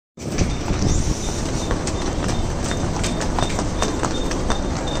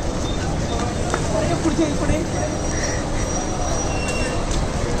Hey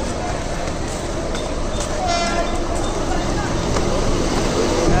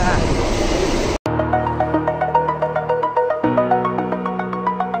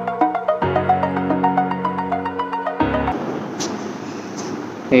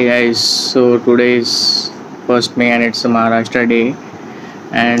guys, so today is 1st May and it's a Maharashtra day,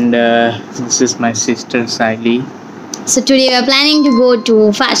 and this is my sister Sally. So today we are planning to go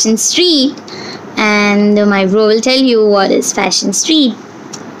to Fashion Street, and my bro will tell you what is Fashion Street.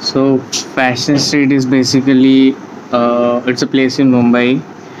 So Fashion Street is basically it's a place in Mumbai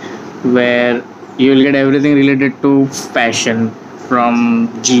where you will get everything related to fashion, from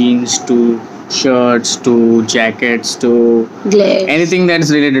jeans to shirts to jackets to Glares. anything that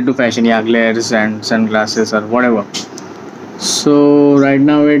is related to fashion. Yeah, glares and sunglasses or whatever. So right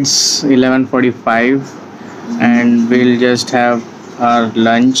now it's 11:45 and we'll just have our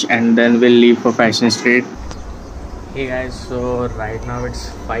lunch and then we'll leave for Fashion Street. Hey guys, so right now it's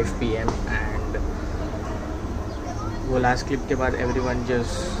 5 PM and वो last clip के बाद everyone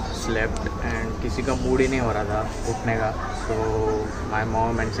just slept and किसी का mood ही नहीं हो रहा था उठने का. So my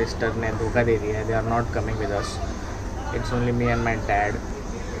mom and sister ने धोखा दे दिया है. They are not coming with us. It's only me and my dad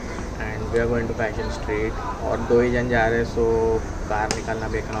and we are going to Fashion Street. और 2 ही जन जा रहे हैं, so कार निकालना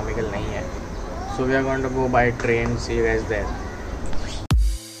भी economical नहीं है. So we are going to go by train. See you guys there.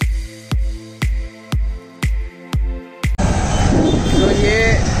 तो ये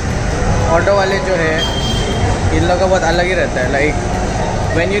ऑटो वाले जो है इन लोगों का बहुत अलग ही रहता है. Like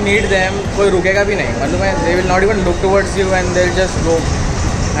when you need them कोई रुकेगा भी नहीं, मालूम है. they will not even look towards you and they'll just go.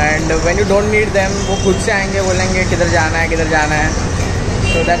 and when you don't need them वो खुद से आएंगे, बोलेंगे किधर जाना है किधर जाना है.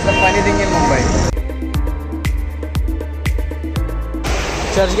 so that's the funny thing in Mumbai.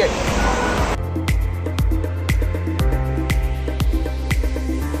 Church Gate.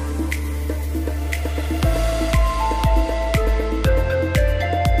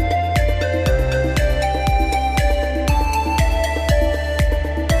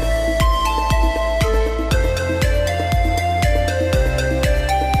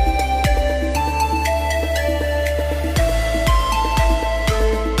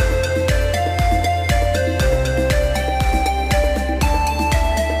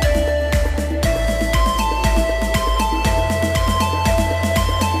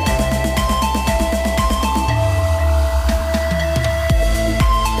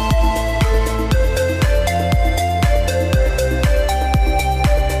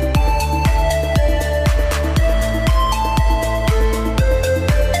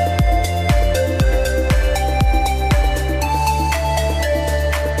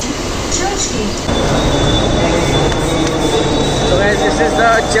 So guys, this is the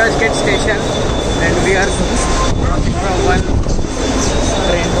Church Gate station and we are crossing from one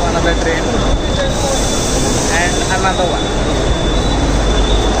train to another train and another one.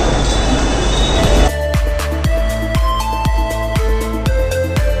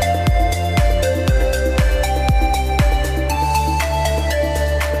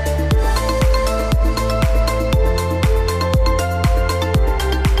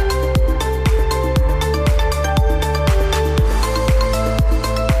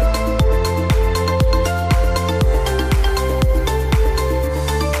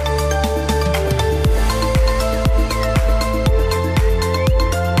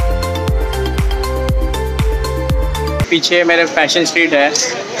 पीछे मेरे फैशन स्ट्रीट है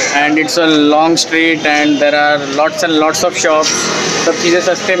and it's a long street and there are lots and lots of shops. सब चीज़ें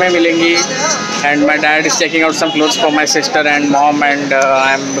सस्ते में मिलेंगी and my dad is checking out some clothes for my sister and mom and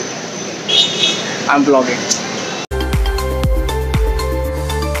I am blogging.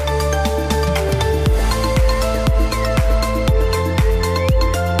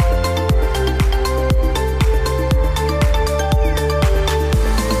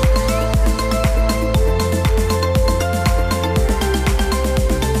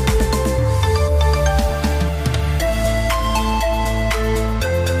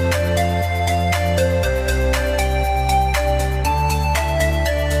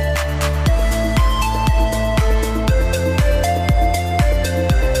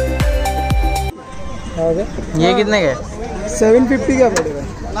 ये कितने के? 750 का पड़ेगा.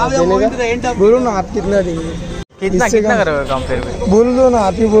 बोलो ना आप कितना देंगे. कितना करोगे कम फिर भी? बोल दो ना,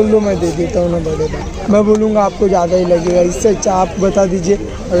 आप ही बोल दो, मैं दे देता हूँ ना. बढ़ेगा मैं बोलूँगा आपको ज़्यादा ही लगेगा. इससे अच्छा आप बता दीजिए,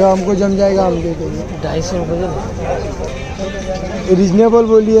 अगर हमको जम जाएगा हम दे देंगे. 250 रुपये रिजनेबल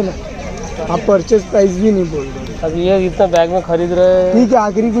बोलिए ना, आप परचेज प्राइस भी नहीं बोल रहे. अब ये इतना बैग में खरीद रहे हैं. ठीक है,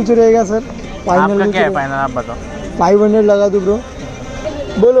 आखिरी कुछ रहेगा सर. फाइनल क्या है? फाइनल आप बताओ. 500 लगा दो ब्रो.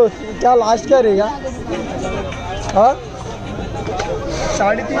 बोलो क्या लास्ट क्या रहेगा? हाँ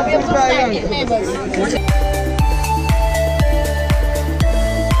 350 रुपये आएगा।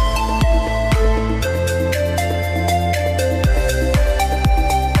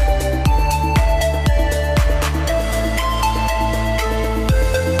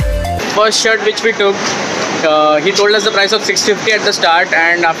 First shirt which we took, he told us the price of 650 at the start,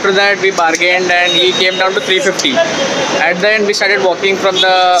 and after that we bargained and he came down to 350. At the end we started walking from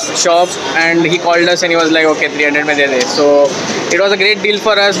the shop and he called us and he was like, okay, 300 mein de de. So it was a great deal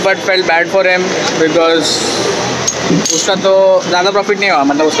for us, but felt bad for him because उसका तो ज़्यादा profit नहीं हुआ,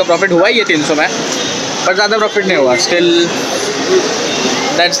 मतलब उसका profit हुआ ही है 300 में, पर ज़्यादा प्रॉफिट नहीं हुआ. Still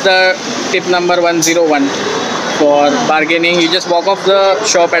that's the tip number 101 for bargaining. You just walk off the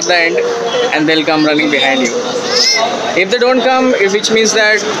shop at the end and they'll come running behind you. If they don't come, which means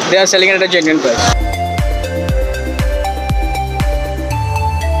that they are selling it at a genuine price.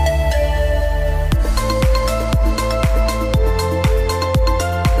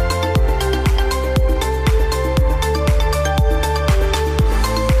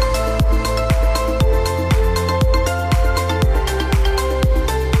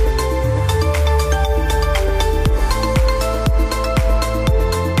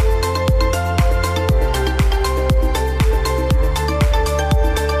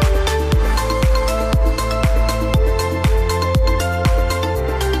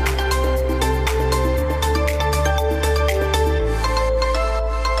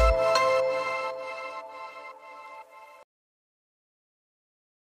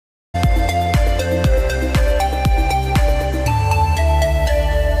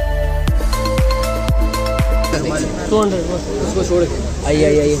 उसको छोड़ के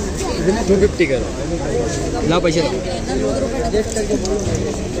आइए 250 करो, ला पैसे लेना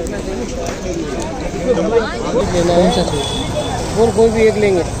और कोई भी एक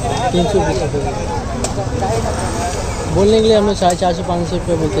लेंगे 300 रुपये बोलने के लिए हमें 450 500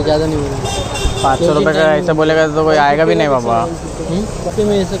 रुपये बोलते, ज़्यादा नहीं बोलेंगे. 500 रुपये का ऐसा बोलेगा तो कोई आएगा भी नहीं बाबा. कपड़े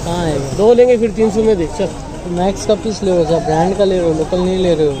में ऐसे कहाँ आएगा? 2 लेंगे फिर 300 में दे. चल मैक्स का पीस ले रहे हो, ब्रांड का ले रहे हो, लोकल नहीं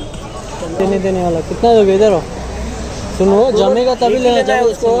ले रहे हो. देने वाला कितना दोगे? इधर हो, सुनो जमेगा तभी लेना चाहिए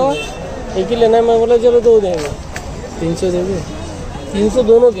उसको. एक ही लेना है. मैं बोला चलो 2 देंगे. 300 देंगे, 300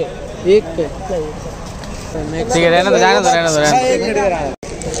 दोनों के, एक के. ठीक है, रहने दो.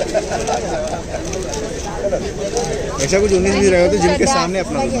 ऐसा कुछ उन्नीस नहीं रहेगा तो जिम के सामने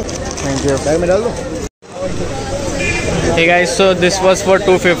अपना. Thank you. बैग में डाल दो. Hey guys, so this was for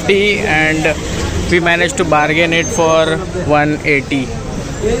 250 and we managed to bargain it for 180.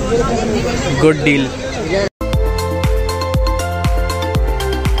 Good deal.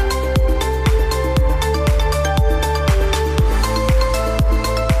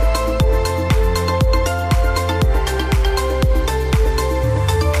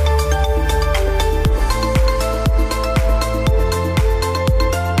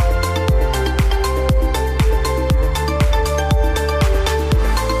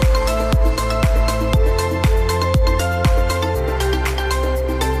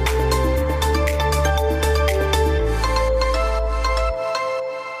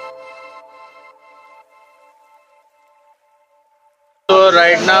 So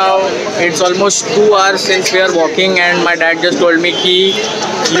right now it's almost 2 hours since we are walking and my dad just told me कि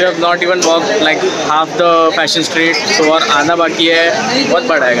you have not even walked like half the fashion street, so और आना बाकी है. बहुत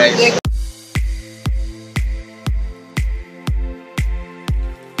बड़ा है guys.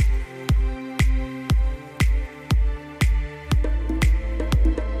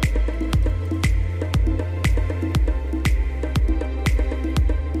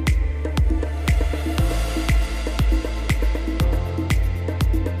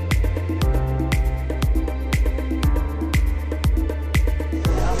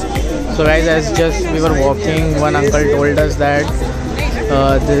 So guys, as just we were walking, one uncle told us that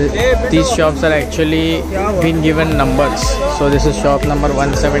these shops are actually been given numbers. So this is shop number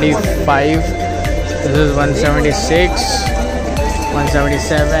 175, this is 176,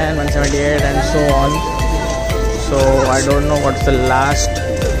 177, 178 and so on. So I don't know what's the last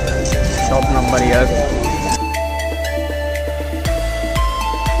shop number here.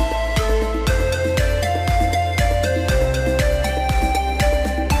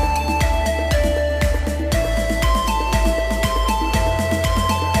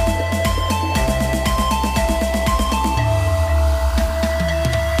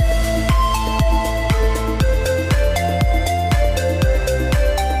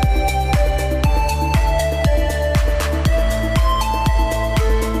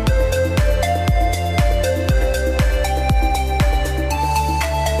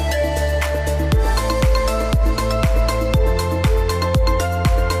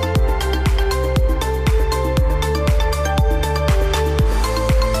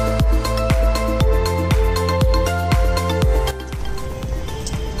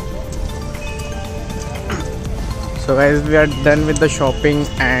 So guys, we are done with the shopping,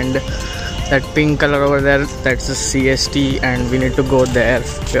 and that pink color over there, that's the CST, and we need to go there.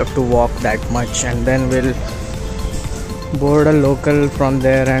 We have to walk that much, and then we'll board a local from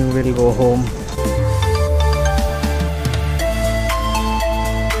there and we'll go home.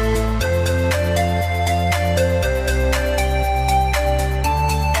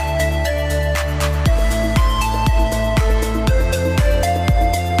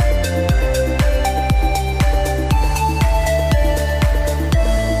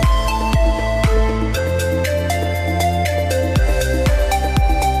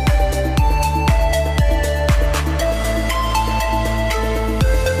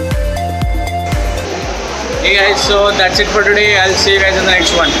 Hey guys, so that's it for today. I'll see you guys in the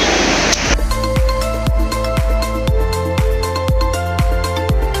next one.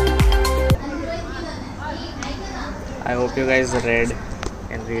 I hope you guys read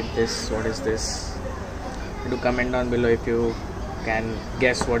and read this. What is this? Do comment down below if you can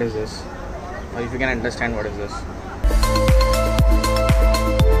guess what is this, or if you can understand what is this.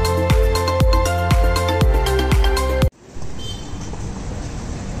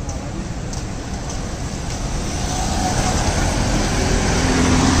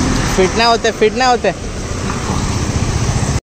 Fit ना होते